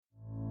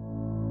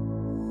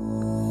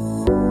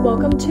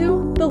Welcome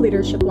to The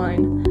Leadership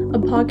Line, a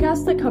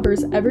podcast that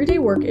covers everyday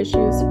work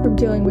issues from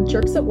dealing with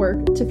jerks at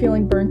work to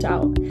feeling burnt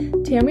out.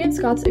 Tammy and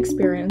Scott's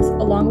experience,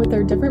 along with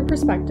their different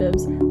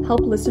perspectives, help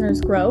listeners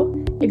grow,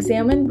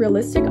 examine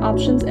realistic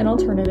options and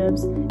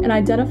alternatives, and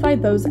identify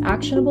those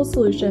actionable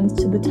solutions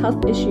to the tough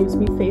issues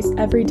we face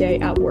every day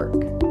at work.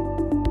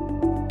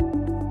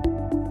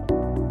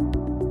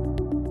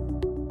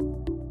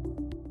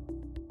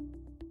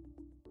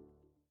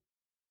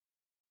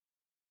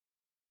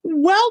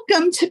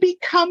 Welcome to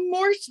Become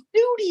More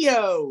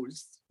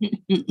Studios.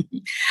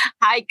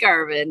 Hi,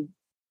 Carmen.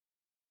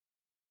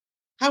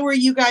 How are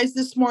you guys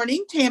this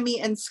morning, Tammy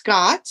and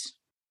Scott?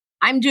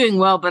 I'm doing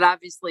well, but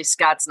obviously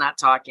Scott's not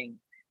talking.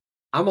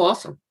 I'm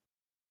awesome.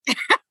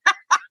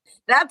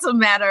 That's a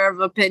matter of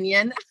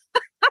opinion.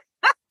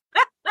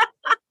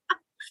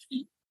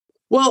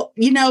 Well,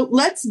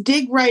 let's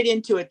dig right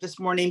into it this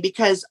morning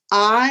because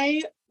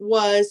I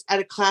was at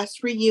a class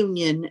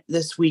reunion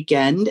this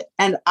weekend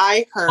and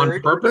I heard...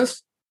 On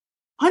purpose?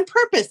 On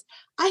purpose.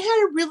 I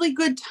had a really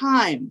good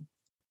time.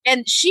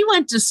 And she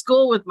went to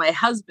school with my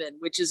husband,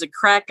 which is a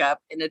crack up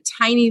in a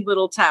tiny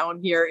little town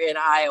here in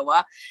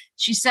Iowa.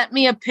 She sent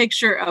me a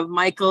picture of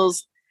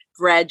Michael's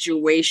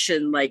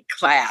graduation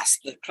class,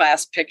 the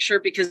class picture,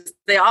 because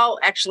they all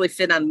actually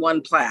fit on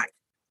one plaque.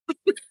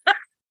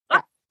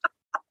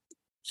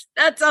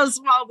 That's how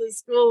small this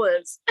school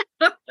is.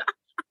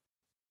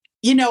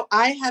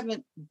 I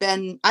haven't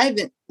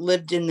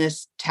lived in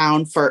this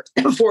town for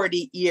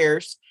 40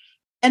 years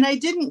and I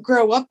didn't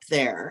grow up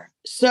there.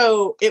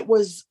 So it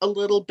was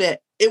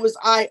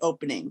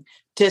eye-opening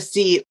to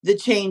see the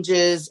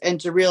changes and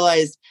to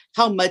realize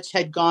how much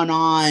had gone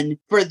on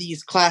for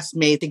these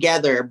classmates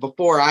together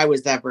before I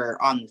was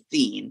ever on the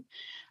scene,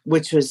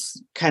 which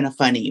was kind of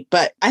funny.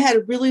 But I had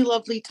a really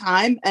lovely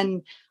time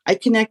and I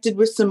connected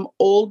with some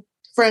old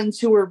friends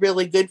who were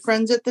really good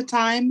friends at the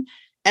time.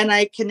 And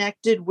I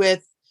connected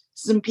with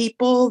some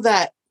people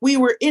that we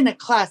were in a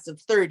class of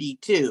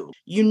 32.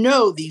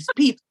 These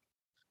people,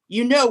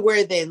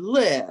 where they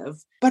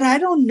live, but I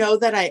don't know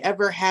that I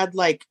ever had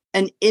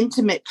an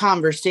intimate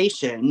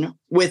conversation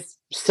with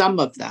some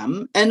of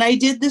them. And I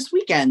did this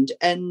weekend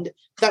and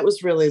that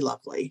was really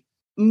lovely.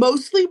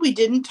 Mostly we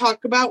didn't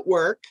talk about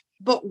work,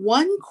 but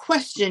one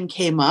question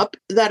came up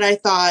that I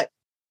thought,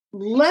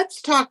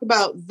 let's talk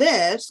about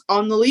this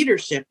on the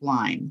leadership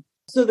line.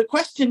 So the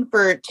question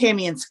for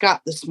Tammy and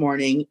Scott this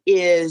morning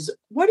is,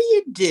 what do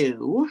you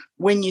do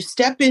when you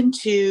step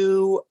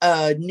into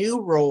a new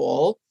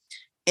role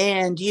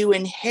and you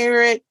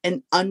inherit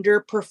an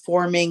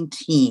underperforming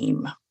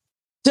team?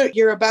 So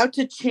you're about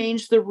to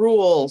change the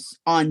rules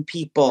on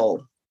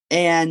people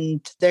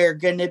and they're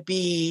going to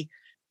be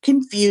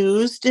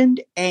confused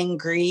and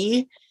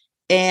angry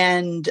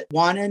and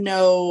want to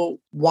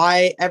know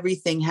why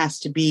everything has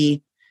to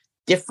be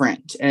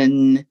different.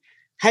 And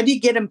how do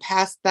you get them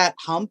past that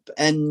hump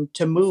and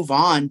to move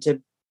on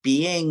to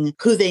being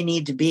who they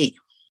need to be?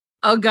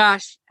 Oh,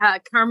 gosh.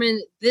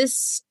 Carmen,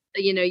 this,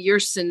 your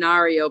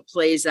scenario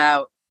plays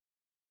out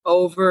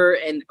over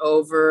and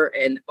over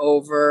and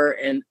over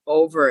and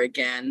over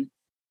again.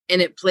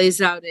 And it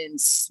plays out in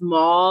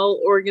small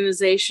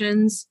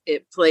organizations.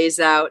 It plays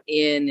out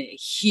in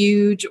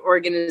huge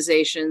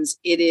organizations.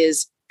 It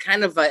is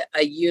kind of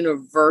a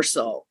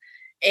universal.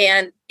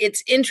 And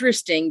it's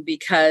interesting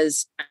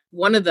because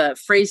one of the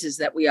phrases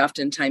that we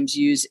oftentimes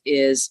use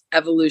is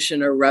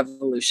evolution or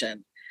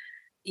revolution.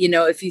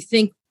 If you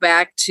think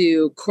back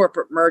to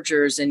corporate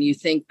mergers and you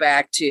think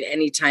back to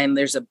any time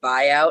there's a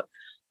buyout,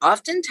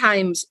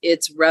 oftentimes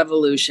it's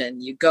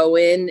revolution. You go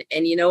in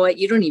and you know what?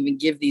 You don't even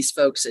give these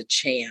folks a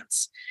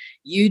chance.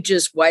 You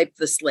just wipe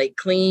the slate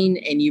clean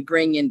and you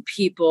bring in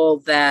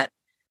people that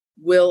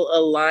will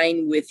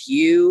align with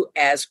you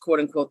as quote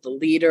unquote the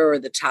leader or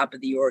the top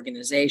of the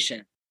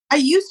organization. I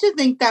used to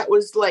think that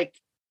was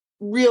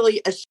really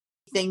a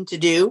thing to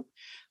do.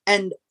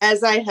 And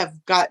as I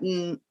have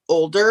gotten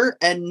older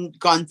and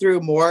gone through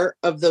more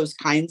of those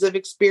kinds of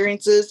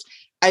experiences,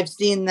 I've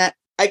seen that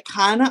I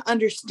kind of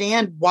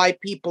understand why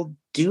people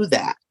do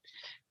that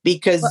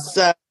because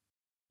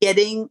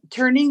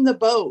turning the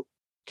boat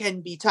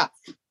can be tough.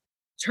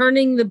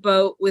 Turning the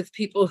boat with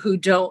people who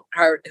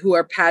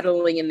are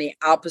paddling in the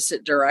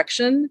opposite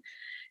direction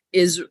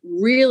is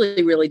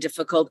really, really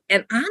difficult.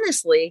 And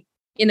honestly,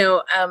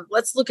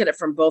 let's look at it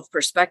from both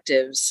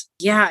perspectives.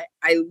 Yeah,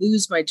 I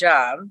lose my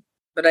job,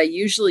 but I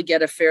usually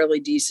get a fairly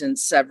decent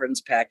severance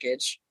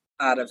package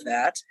out of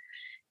that.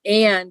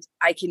 And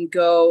I can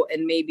go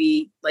and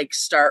maybe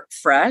start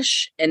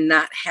fresh and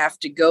not have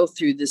to go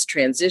through this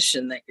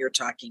transition that you're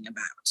talking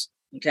about.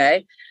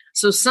 Okay.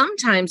 So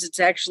sometimes it's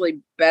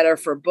actually better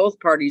for both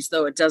parties,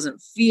 though it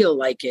doesn't feel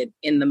like it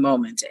in the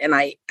moment. And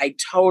I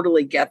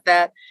totally get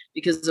that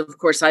because, of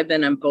course, I've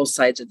been on both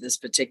sides of this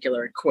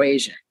particular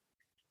equation.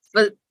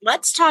 But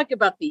let's talk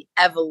about the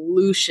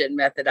evolution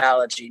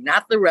methodology,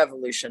 not the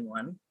revolution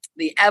one,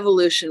 the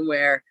evolution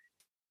where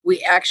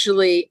we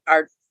actually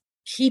are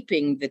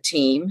keeping the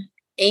team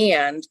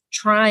and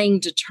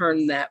trying to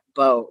turn that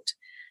boat.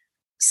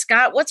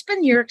 Scott, what's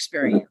been your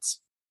experience?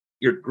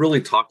 you're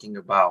really talking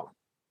about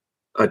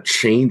a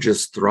change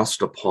is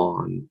thrust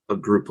upon a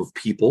group of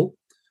people,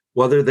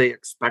 whether they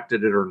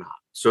expected it or not.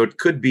 So it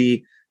could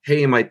be,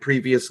 hey, my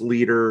previous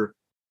leader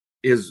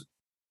is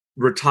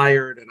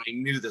retired and I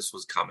knew this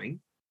was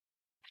coming.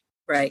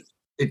 Right.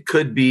 It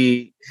could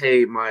be,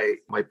 hey, my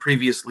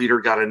previous leader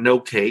got a no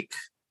cake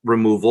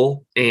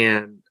removal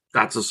and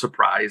that's a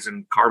surprise.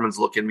 And Carmen's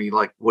looking at me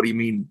like, what do you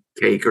mean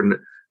cake?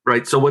 Or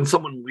right. So when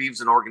someone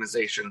leaves an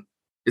organization,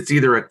 it's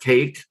either a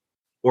cake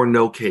or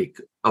no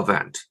cake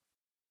event.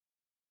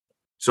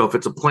 So if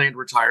it's a planned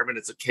retirement,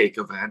 it's a cake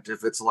event.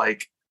 If it's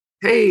like,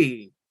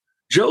 hey,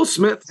 Joe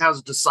Smith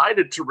has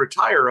decided to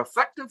retire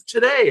effective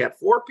today at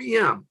 4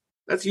 p.m.,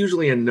 that's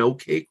usually a no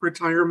cake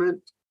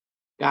retirement.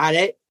 Got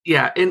it.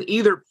 Yeah. In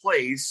either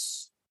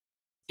place,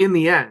 in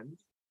the end,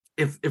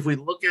 if we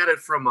look at it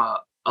from a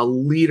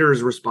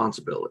leader's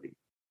responsibility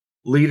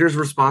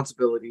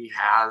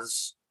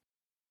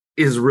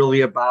is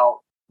really about,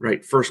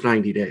 right, first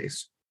 90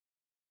 days.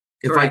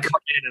 If I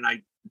come in and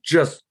I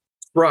just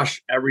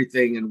crush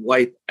everything and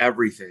wipe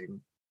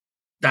everything,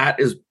 that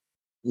is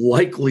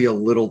likely a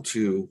little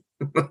too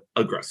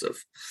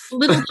aggressive. A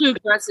little too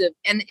aggressive.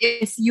 And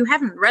if you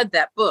haven't read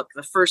that book,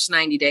 The First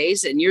 90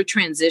 Days, and you're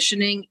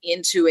transitioning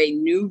into a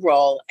new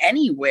role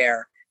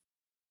anywhere,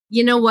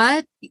 you know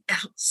what?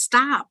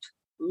 Stop,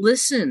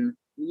 listen,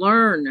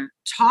 learn,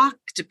 talk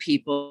to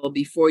people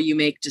before you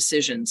make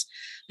decisions.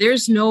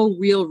 There's no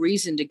real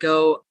reason to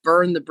go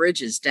burn the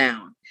bridges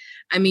down.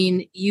 I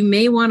mean, you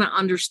may want to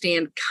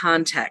understand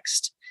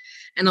context.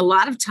 And a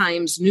lot of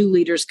times new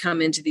leaders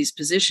come into these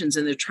positions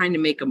and they're trying to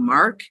make a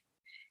mark,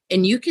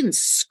 and you can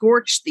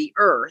scorch the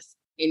earth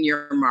in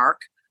your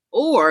mark,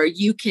 or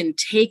you can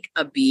take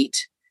a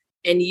beat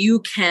and you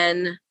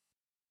can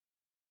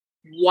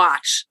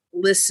watch,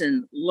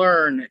 listen,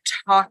 learn,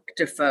 talk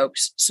to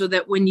folks so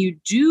that when you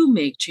do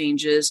make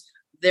changes,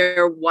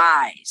 they're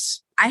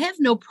wise. I have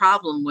no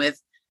problem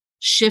with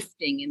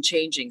shifting and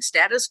changing.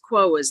 Status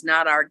quo is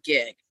not our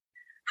gig.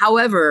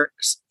 However,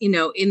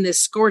 in this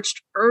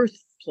scorched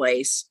earth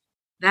place,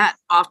 that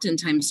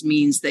oftentimes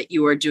means that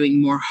you are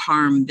doing more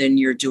harm than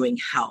you're doing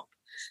help.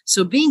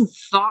 So being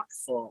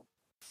thoughtful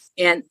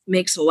and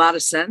makes a lot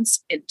of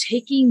sense, and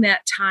taking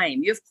that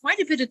time. You have quite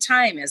a bit of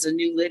time as a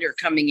new leader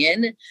coming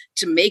in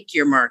to make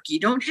your mark. You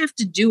don't have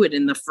to do it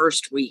in the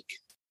first week.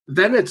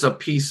 Then it's a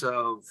piece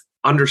of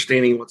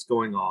understanding what's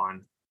going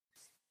on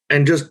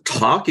and just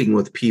talking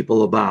with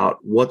people about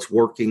what's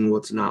working,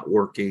 what's not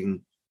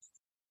working,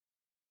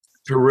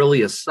 to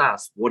really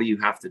assess what do you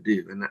have to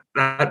do. And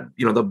that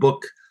the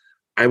book,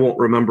 I won't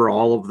remember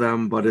all of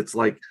them, but it's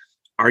like,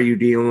 are you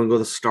dealing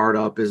with a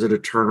startup? Is it a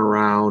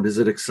turnaround? Is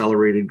it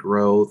accelerated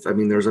growth? I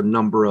mean, there's a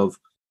number of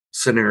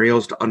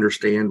scenarios to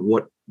understand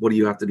what do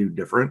you have to do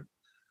different.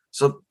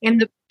 So, and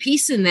the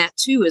piece in that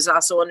too is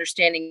also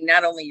understanding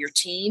not only your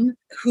team,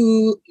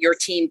 who your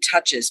team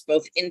touches,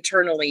 both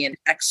internally and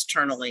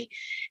externally.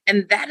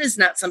 And that is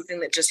not something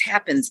that just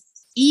happens,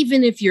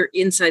 even if you're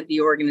inside the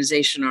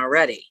organization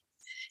already.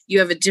 You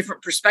have a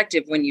different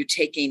perspective when you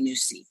take a new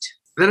seat.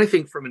 Then I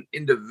think from an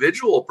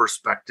individual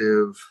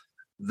perspective,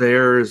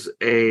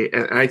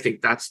 and I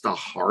think that's the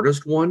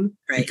hardest one,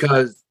 right?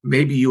 Because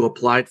maybe you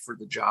applied for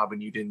the job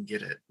and you didn't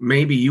get it.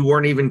 Maybe you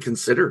weren't even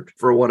considered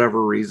for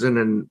whatever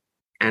reason.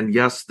 And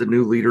yes, the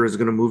new leader is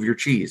going to move your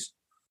cheese.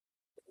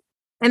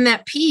 And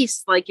that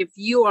piece, like if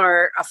you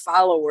are a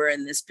follower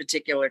in this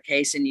particular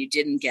case and you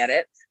didn't get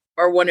it,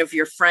 or one of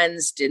your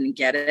friends didn't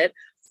get it,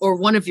 or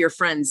one of your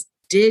friends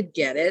did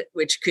get it,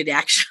 which could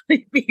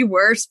actually be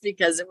worse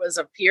because it was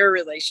a peer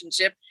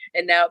relationship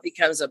and now it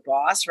becomes a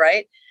boss,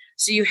 right?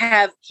 So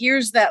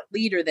here's that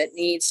leader that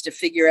needs to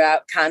figure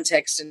out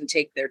context and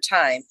take their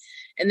time.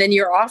 And then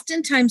you're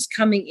oftentimes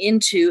coming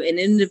into an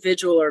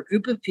individual or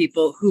group of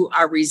people who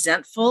are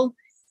resentful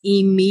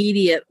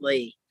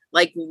immediately,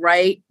 like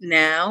right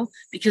now,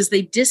 because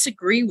they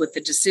disagree with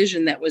the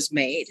decision that was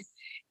made.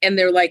 And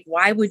they're like,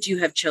 why would you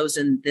have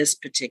chosen this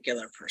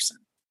particular person?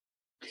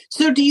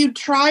 So do you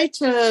try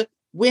to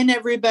win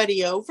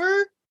everybody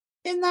over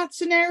in that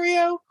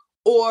scenario,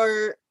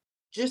 or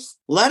just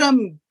let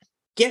them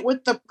get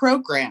with the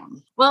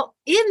program? Well,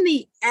 in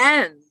the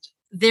end,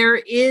 there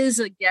is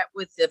a get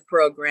with the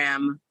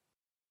program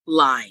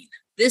line.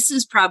 This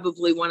is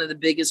probably one of the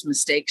biggest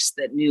mistakes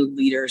that new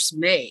leaders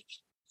make,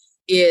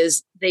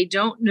 is they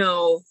don't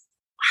know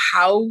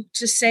how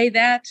to say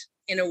that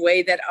in a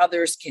way that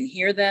others can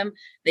hear them.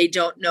 They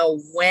don't know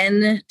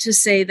when to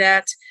say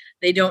that.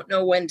 They don't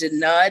know when to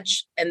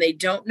nudge, and they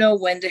don't know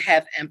when to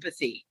have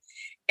empathy.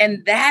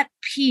 And that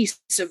piece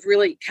of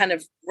really kind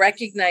of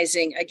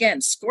recognizing,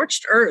 again,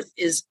 scorched earth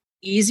is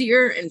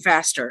easier and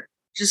faster.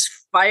 Just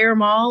fire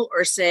them all,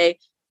 or say,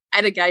 I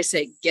had a guy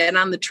say, get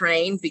on the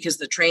train because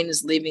the train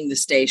is leaving the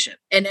station.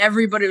 And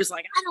everybody was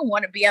like, I don't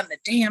want to be on the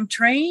damn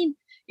train.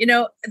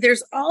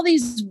 There's all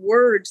these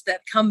words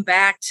that come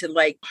back to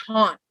like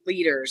haunt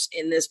leaders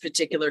in this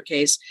particular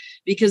case,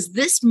 because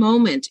this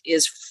moment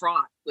is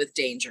fraught with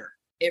danger.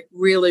 It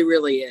really,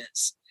 really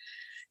is.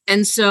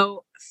 And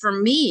so for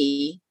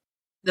me,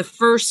 the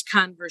first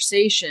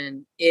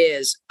conversation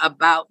is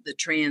about the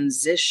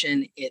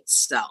transition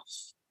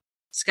itself.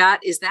 Scott,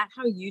 is that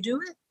how you do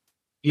it?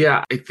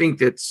 Yeah, I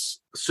think it's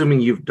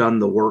assuming you've done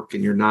the work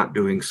and you're not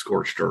doing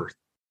scorched earth.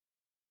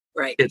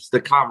 Right. It's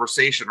the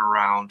conversation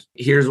around,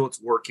 here's what's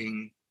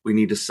working. We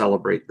need to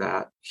celebrate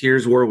that.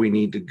 Here's where we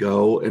need to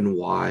go and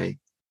why.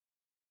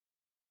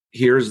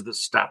 Here's the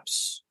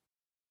steps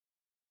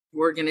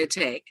we're going to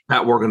take.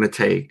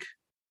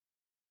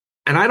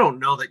 And I don't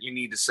know that you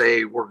need to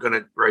say we're going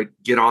to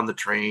get on the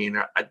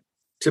train.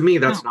 To me,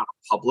 that's not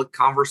a public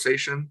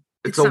conversation.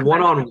 It's a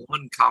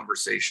one-on-one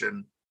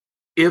conversation.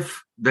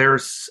 If there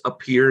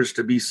appears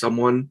to be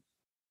someone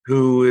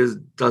who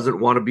doesn't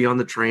want to be on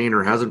the train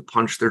or hasn't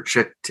punched their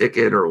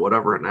ticket or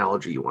whatever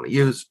analogy you want to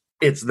use,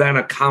 it's then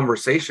a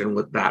conversation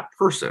with that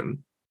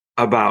person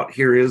about,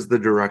 here is the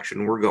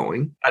direction we're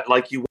going. I'd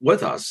like you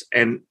with us.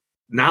 And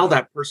now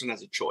that person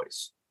has a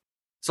choice.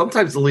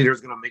 Sometimes the leader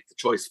is going to make the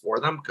choice for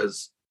them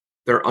because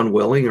they're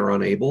unwilling or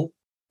unable.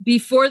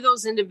 Before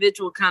those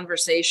individual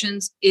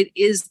conversations, it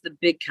is the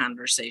big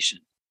conversation.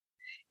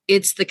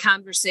 It's the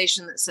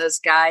conversation that says,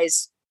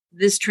 guys,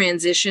 this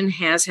transition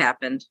has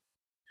happened.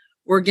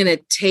 We're going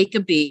to take a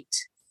beat.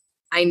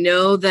 I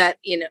know that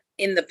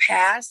in the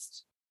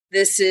past,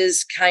 this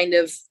is kind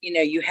of,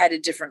 you had a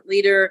different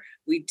leader.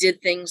 We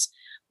did things.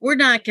 We're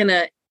not going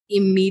to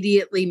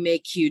immediately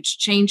make huge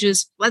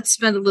changes. Let's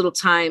spend a little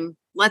time.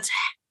 Let's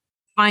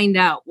find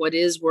out what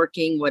is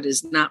working, what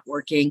is not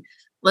working.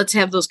 Let's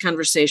have those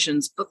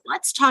conversations, but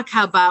let's talk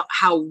about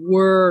how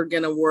we're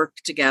going to work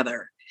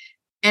together.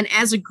 And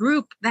as a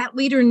group, that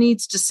leader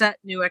needs to set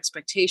new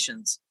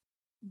expectations,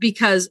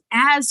 because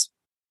as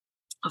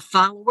a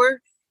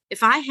follower,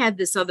 if I had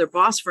this other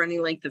boss for any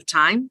length of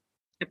time,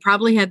 I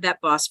probably had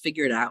that boss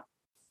figured out.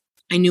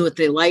 I knew what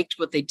they liked,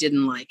 what they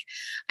didn't like.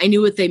 I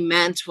knew what they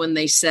meant when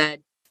they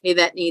said, hey,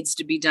 that needs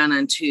to be done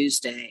on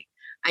Tuesday.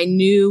 I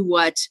knew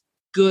what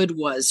good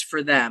was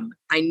for them.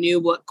 I knew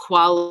what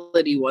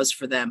quality was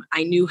for them.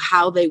 I knew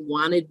how they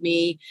wanted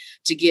me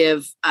to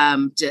give,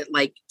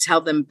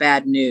 tell them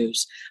bad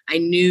news. I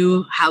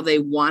knew how they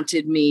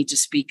wanted me to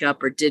speak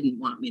up or didn't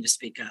want me to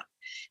speak up.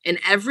 And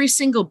every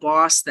single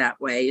boss that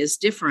way is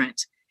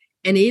different.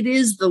 And it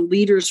is the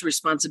leader's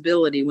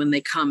responsibility when they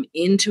come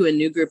into a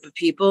new group of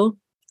people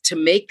to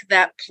make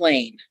that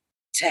plain,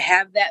 to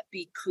have that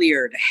be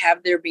clear, to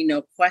have there be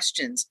no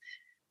questions.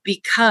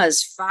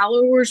 Because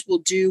followers will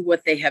do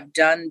what they have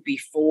done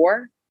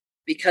before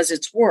because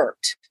it's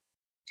worked.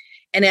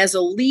 And as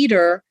a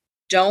leader,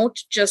 don't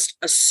just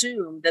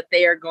assume that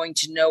they are going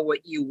to know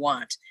what you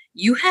want.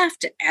 You have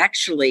to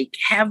actually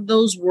have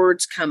those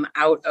words come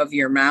out of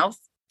your mouth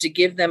to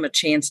give them a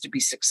chance to be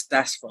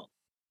successful.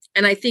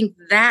 And I think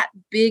that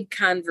big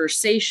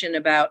conversation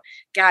about,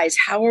 guys,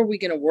 how are we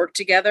going to work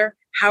together?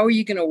 How are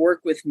you going to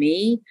work with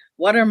me?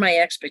 What are my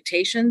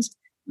expectations?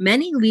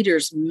 Many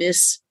leaders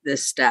miss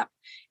this step.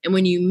 And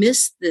when you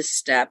miss this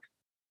step,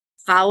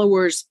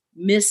 followers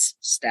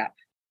misstep.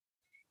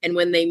 And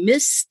when they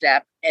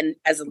misstep, and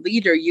as a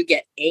leader, you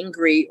get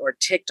angry or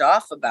ticked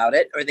off about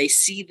it, or they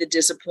see the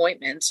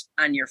disappointment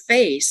on your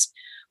face,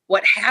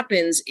 what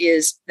happens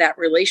is that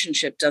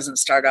relationship doesn't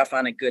start off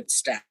on a good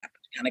step,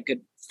 on a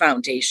good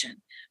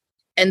foundation.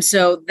 And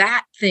so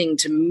that thing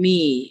to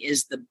me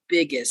is the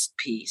biggest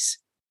piece.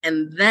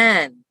 And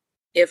then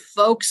if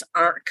folks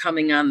aren't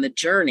coming on the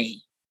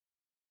journey,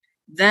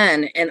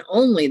 then and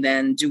only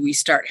then do we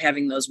start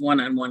having those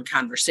one-on-one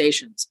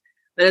conversations.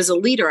 But as a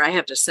leader, I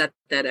have to set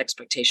that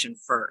expectation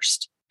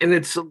first. And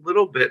it's a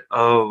little bit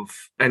of,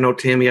 I know,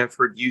 Tammy, I've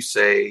heard you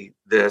say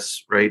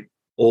this, right?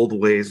 Old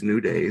ways, new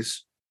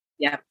days.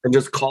 Yeah. And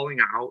just calling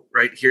out,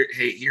 right? Here,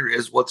 hey, here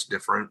is what's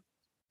different.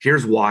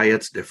 Here's why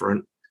it's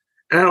different.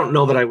 And I don't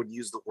know that I would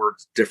use the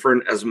words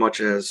different as much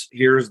as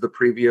here's the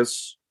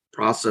previous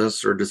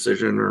process or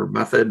decision or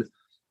method.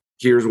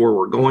 Here's where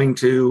we're going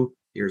to.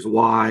 Here's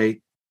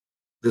why.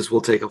 This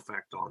will take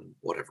effect on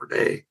whatever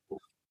day.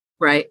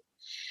 Right.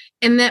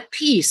 And that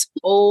piece,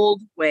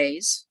 old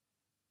ways,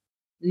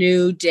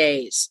 new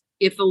days.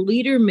 If a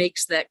leader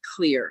makes that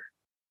clear,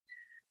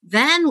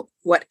 then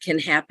what can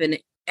happen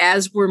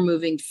as we're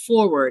moving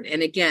forward?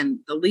 And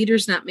again, the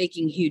leader's not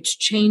making huge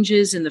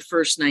changes in the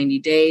first 90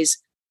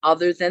 days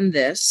other than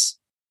this.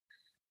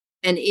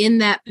 And in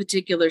that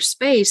particular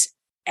space,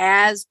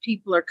 as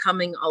people are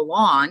coming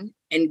along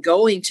and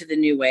going to the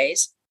new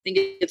ways, I think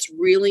it's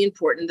really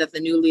important that the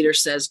new leader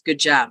says, good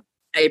job.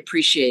 I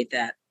appreciate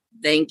that.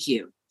 Thank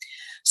you.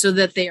 So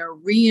that they are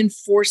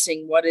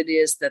reinforcing what it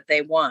is that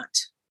they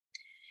want.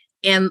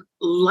 And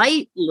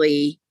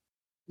lightly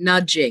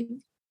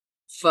nudging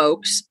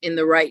folks in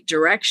the right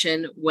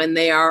direction when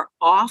they are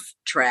off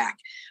track.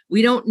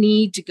 We don't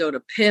need to go to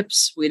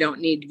pips. We don't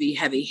need to be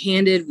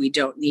heavy-handed. We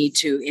don't need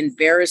to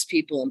embarrass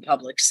people in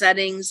public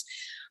settings.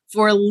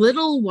 For a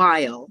little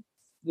while,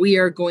 we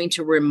are going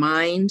to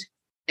remind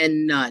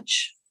and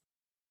nudge.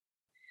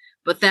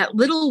 But that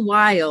little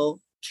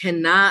while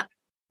cannot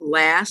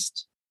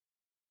last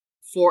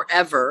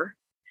forever.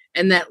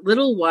 And that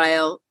little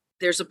while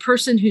there's a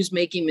person who's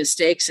making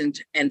mistakes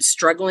and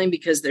struggling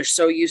because they're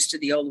so used to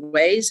the old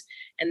ways.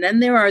 And then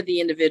there are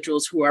the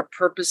individuals who are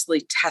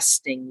purposely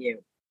testing you.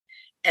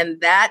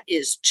 And that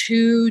is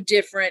two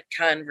different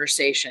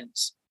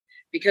conversations.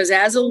 Because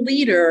as a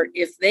leader,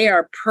 if they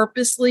are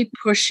purposely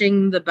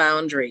pushing the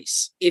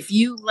boundaries, if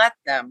you let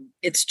them,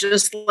 it's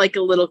just like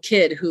a little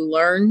kid who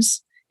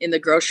learns in the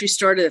grocery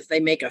store that if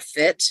they make a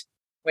fit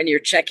when you're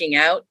checking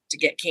out to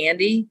get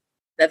candy,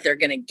 that they're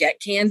going to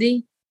get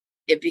candy.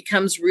 It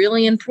becomes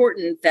really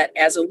important that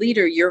as a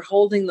leader, you're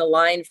holding the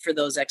line for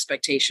those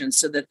expectations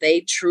so that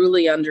they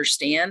truly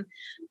understand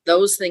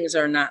those things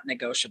are not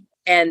negotiable.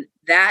 And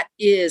that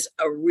is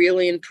a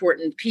really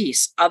important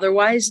piece.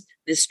 Otherwise,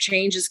 this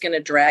change is going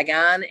to drag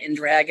on and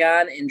drag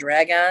on and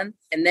drag on.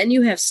 And then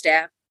you have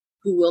staff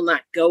who will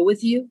not go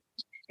with you.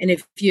 And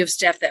if you have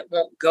staff that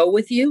won't go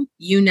with you,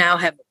 you now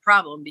have a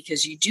problem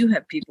because you do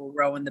have people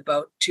rowing the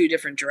boat two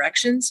different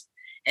directions.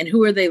 And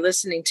who are they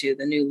listening to?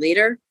 The new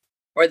leader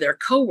or their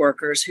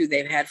coworkers who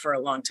they've had for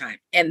a long time.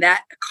 And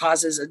that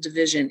causes a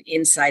division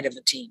inside of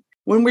a team.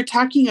 When we're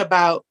talking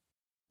about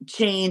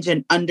change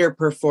and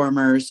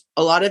underperformers,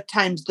 a lot of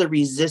times the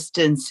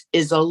resistance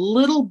is a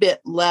little bit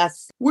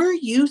less. We're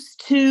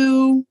used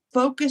to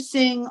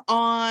focusing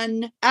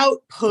on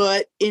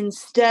output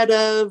instead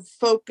of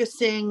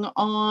focusing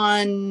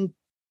on,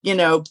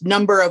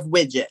 number of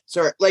widgets,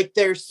 or like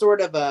there's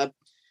sort of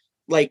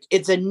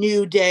it's a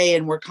new day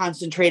and we're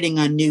concentrating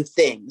on new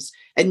things.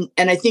 And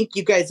I think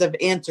you guys have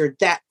answered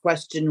that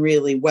question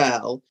really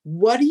well.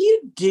 What do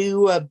you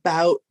do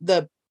about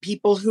the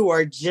people who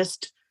are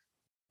just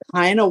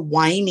kind of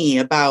whiny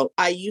about,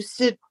 I used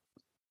to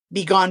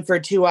be gone for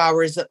 2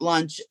 hours at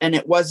lunch and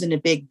it wasn't a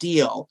big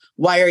deal.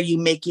 Why are you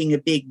making a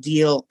big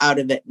deal out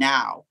of it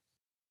now?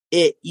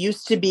 It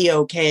used to be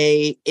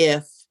okay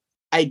if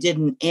I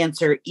didn't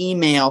answer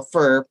email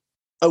for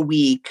a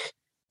week,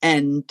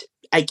 and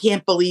I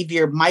can't believe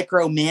you're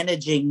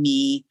micromanaging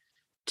me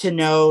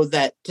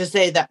to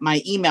say that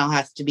my email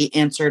has to be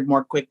answered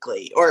more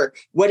quickly, or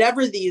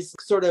whatever these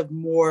sort of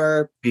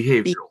more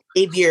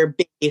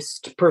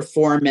behavior-based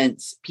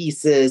performance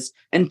pieces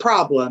and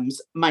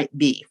problems might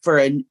be for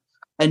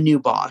a new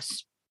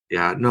boss.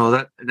 Yeah,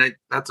 no,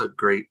 that's a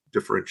great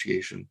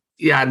differentiation.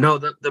 Yeah, no,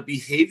 the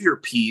behavior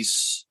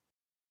piece,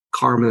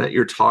 Carmen, that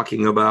you're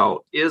talking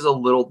about is a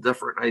little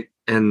different.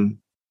 And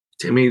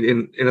Timmy,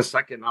 in a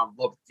second, I'll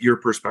love your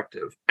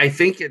perspective. I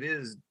think it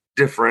is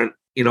different.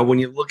 When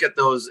you look at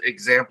those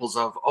examples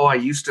of, I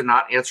used to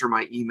not answer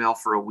my email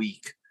for a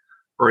week,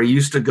 or I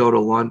used to go to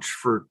lunch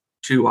for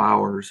 2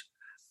 hours.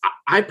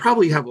 I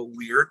probably have a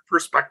weird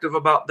perspective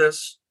about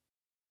this,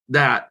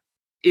 that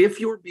if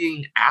you're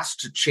being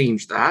asked to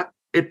change that,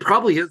 it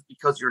probably is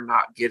because you're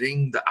not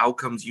getting the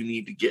outcomes you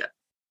need to get.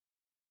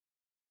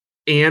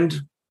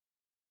 And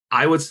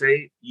I would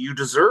say you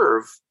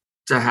deserve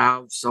to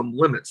have some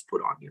limits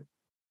put on you.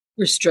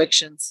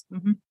 Restrictions.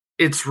 Mm-hmm.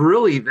 It's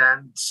really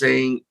then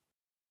saying,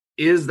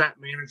 is that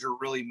manager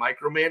really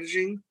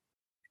micromanaging,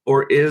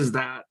 or is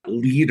that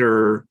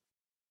leader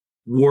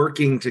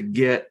working to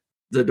get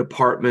the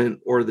department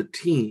or the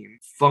team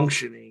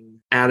functioning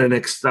at an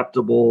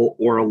acceptable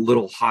or a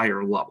little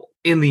higher level?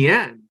 In the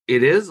end,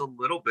 it is a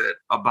little bit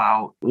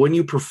about when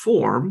you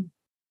perform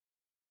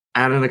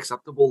at an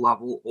acceptable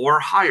level or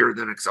higher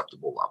than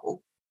acceptable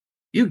level,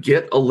 you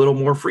get a little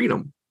more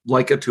freedom,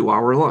 like a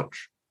 2-hour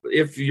lunch,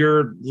 if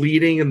you're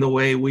leading in the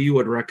way we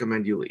would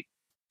recommend you lead.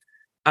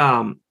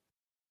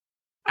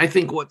 I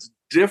think what's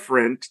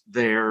different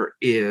there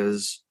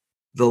is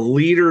the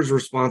leader's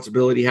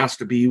responsibility has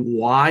to be,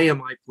 why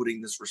am I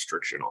putting this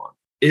restriction on?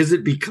 Is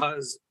it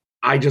because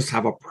I just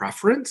have a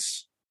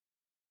preference,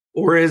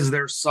 or is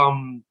there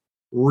some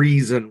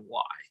reason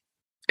why?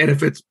 And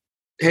if it's,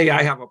 hey,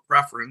 I have a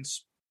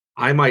preference,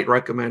 I might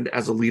recommend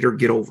as a leader,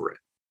 get over it.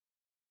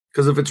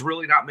 Because if it's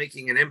really not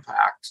making an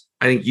impact,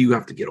 I think you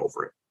have to get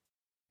over it.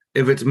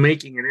 If it's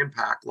making an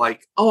impact,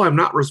 like, I'm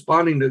not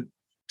responding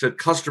to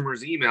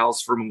customers' emails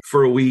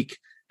for a week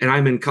and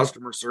I'm in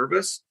customer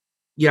service,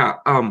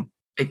 I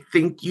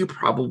think you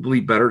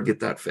probably better get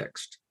that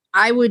fixed.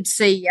 I would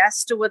say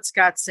yes to what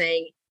Scott's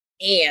saying.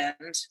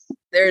 And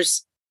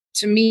there's,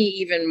 to me,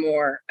 even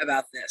more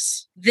about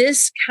this.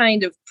 This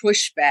kind of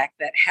pushback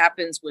that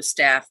happens with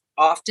staff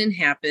often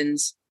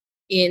happens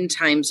in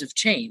times of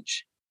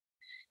change.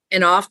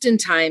 And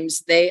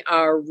oftentimes they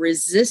are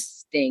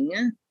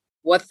resisting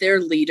what their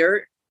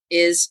leader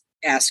is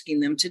asking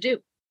them to do,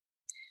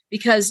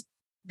 because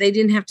they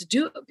didn't have to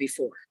do it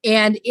before.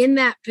 And in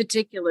that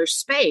particular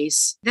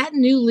space, that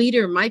new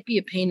leader might be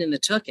a pain in the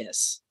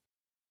tuchus,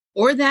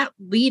 or that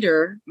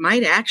leader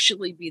might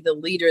actually be the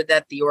leader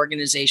that the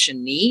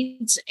organization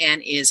needs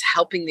and is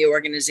helping the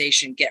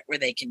organization get where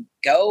they can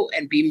go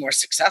and be more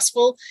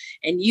successful.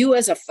 And you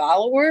as a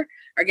follower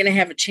are going to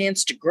have a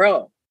chance to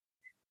grow.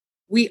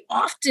 We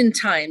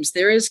oftentimes,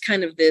 there is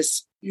kind of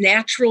this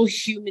natural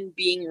human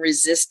being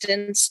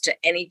resistance to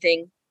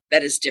anything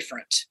that is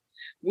different.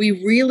 We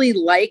really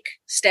like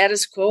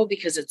status quo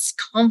because it's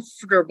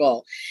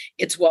comfortable.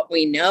 It's what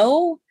we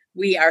know.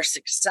 We are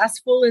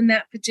successful in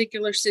that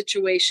particular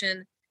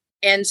situation.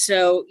 And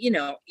so,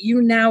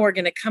 you now are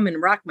going to come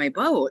and rock my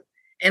boat.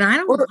 And I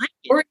don't like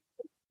it. Or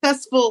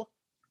successful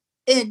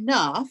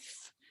enough.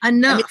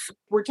 Enough. I mean,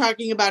 we're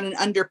talking about an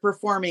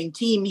underperforming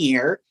team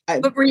here.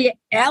 But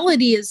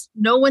reality is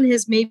no one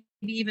has maybe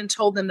even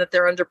told them that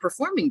they're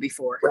underperforming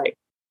before. Right.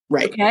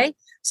 Right. Okay.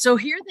 So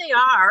here they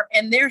are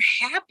and they're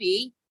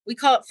happy. We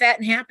call it fat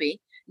and happy.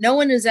 No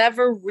one has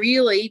ever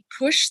really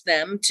pushed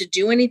them to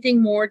do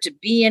anything more, to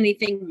be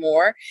anything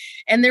more.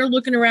 And they're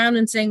looking around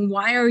and saying,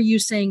 why are you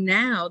saying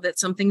now that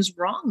something's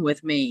wrong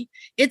with me?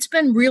 It's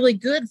been really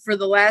good for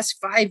the last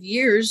 5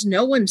 years.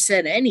 No one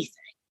said anything.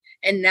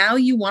 And now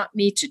you want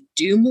me to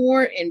do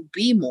more and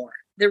be more.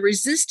 The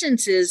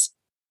resistance is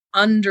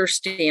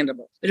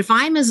understandable. But if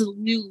I'm as a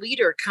new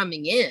leader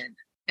coming in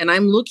and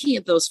I'm looking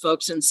at those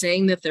folks and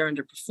saying that they're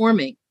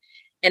underperforming,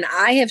 and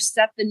I have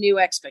set the new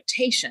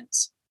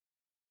expectations,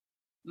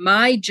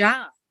 my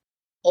job,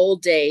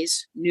 old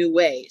days, new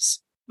ways,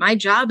 my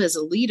job as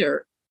a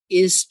leader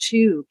is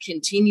to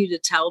continue to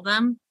tell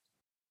them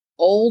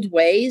old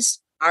ways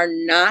are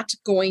not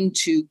going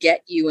to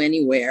get you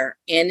anywhere,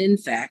 and in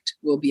fact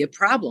will be a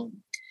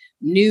problem.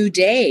 New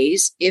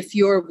days, if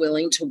you're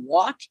willing to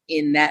walk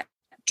in that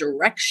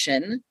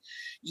direction,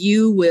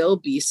 you will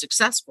be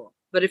successful.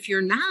 But if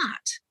you're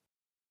not,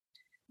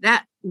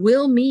 that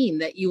will mean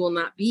that you will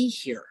not be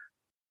here.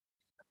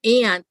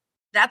 And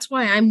that's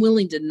why I'm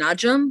willing to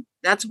nudge them.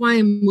 That's why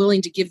I'm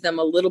willing to give them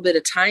a little bit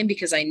of time,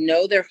 because I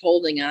know they're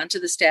holding on to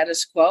the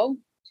status quo.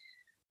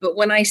 But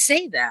when I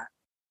say that,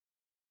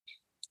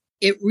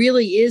 it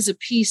really is a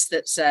piece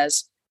that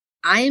says,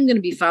 I am going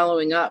to be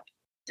following up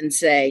and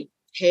say,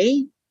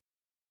 hey,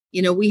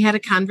 we had a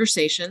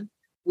conversation.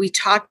 We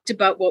talked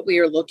about what we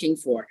are looking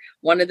for.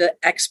 One of the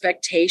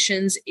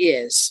expectations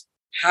is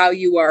how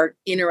you are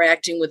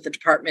interacting with the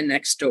department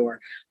next door.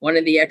 One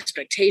of the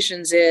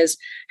expectations is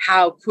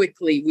how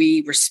quickly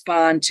we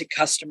respond to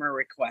customer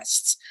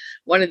requests.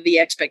 One of the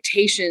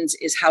expectations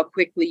is how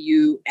quickly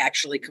you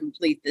actually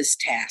complete this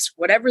task,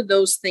 whatever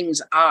those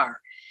things are.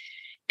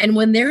 And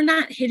when they're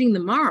not hitting the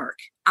mark,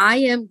 I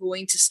am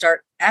going to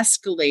start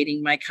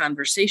escalating my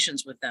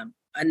conversations with them.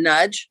 A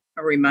nudge,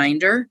 a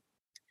reminder.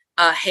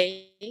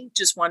 Hey,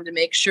 just wanted to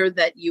make sure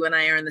that you and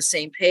I are on the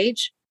same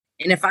page.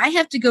 And if I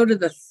have to go to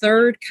the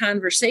third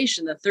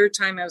conversation, the third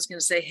time I was going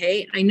to say,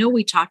 hey, I know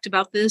we talked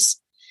about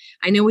this.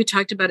 I know we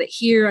talked about it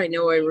here. I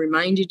know I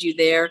reminded you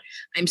there.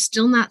 I'm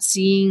still not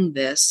seeing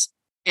this.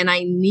 And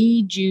I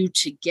need you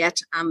to get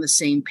on the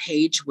same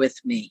page with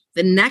me.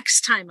 The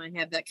next time I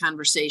have that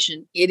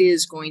conversation, it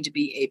is going to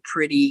be a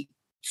pretty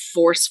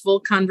forceful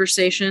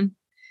conversation.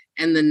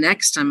 And the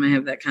next time I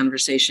have that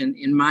conversation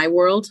in my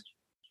world,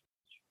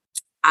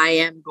 I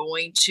am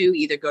going to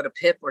either go to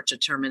PIP or to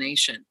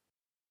termination,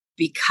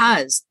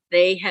 because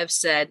they have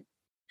said,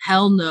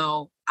 hell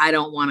no, I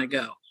don't want to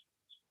go.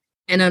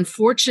 And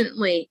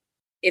unfortunately,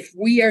 if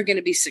we are going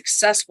to be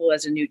successful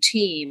as a new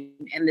team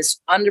and this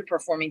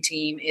underperforming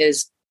team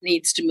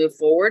needs to move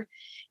forward,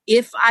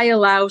 if I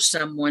allow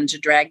someone to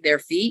drag their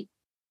feet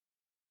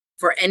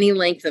for any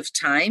length of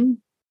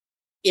time,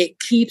 it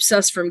keeps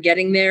us from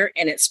getting there,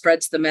 and it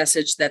spreads the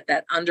message that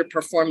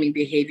underperforming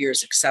behavior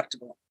is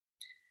acceptable.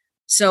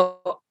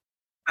 So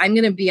I'm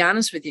going to be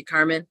honest with you,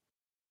 Carmen.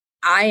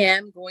 I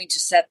am going to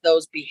set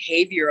those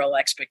behavioral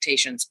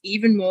expectations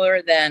even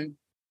more than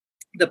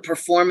the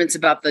performance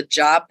about the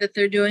job that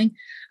they're doing.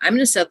 I'm going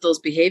to set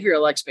those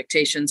behavioral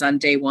expectations on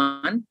day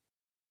 1.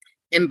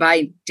 And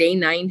by day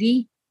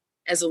 90,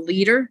 as a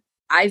leader,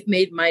 I've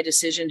made my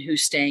decision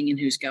who's staying and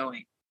who's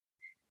going.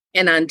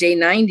 And on day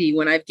 90,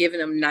 when I've given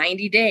them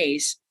 90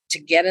 days to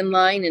get in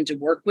line and to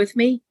work with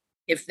me,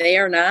 if they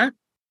are not,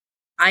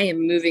 I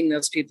am moving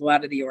those people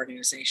out of the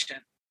organization.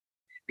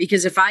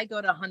 Because if I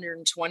go to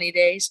 120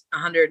 days,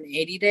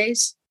 180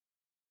 days,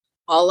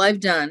 all I've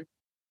done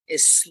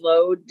is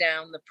slowed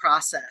down the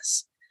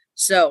process.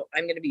 So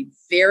I'm going to be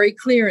very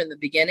clear in the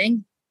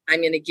beginning.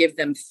 I'm going to give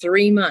them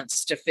 3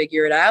 months to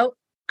figure it out.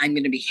 I'm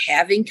going to be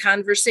having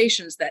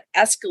conversations that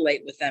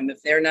escalate with them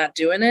if they're not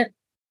doing it.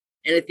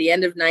 And at the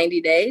end of 90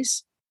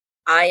 days,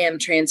 I am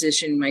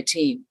transitioning my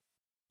team.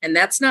 And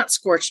that's not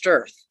scorched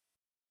earth.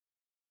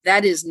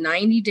 That is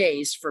 90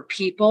 days for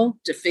people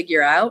to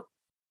figure out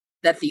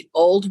that the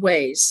old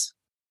ways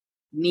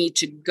need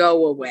to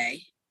go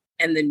away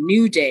and the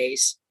new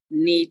days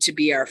need to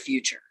be our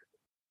future.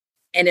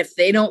 And if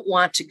they don't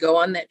want to go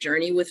on that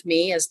journey with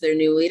me as their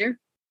new leader,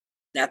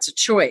 that's a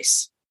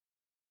choice.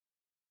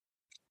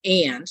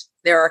 And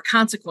there are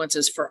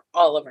consequences for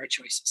all of our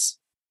choices.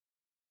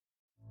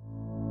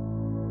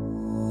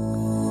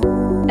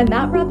 And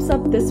that wraps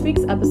up this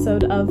week's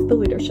episode of The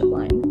Leadership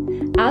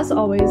Line. As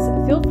always,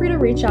 feel free to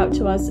reach out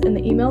to us in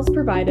the emails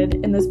provided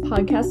in this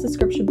podcast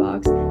description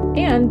box,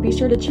 and be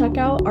sure to check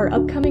out our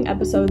upcoming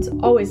episodes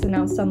always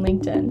announced on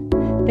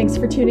LinkedIn. Thanks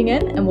for tuning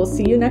in, and we'll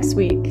see you next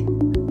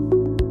week.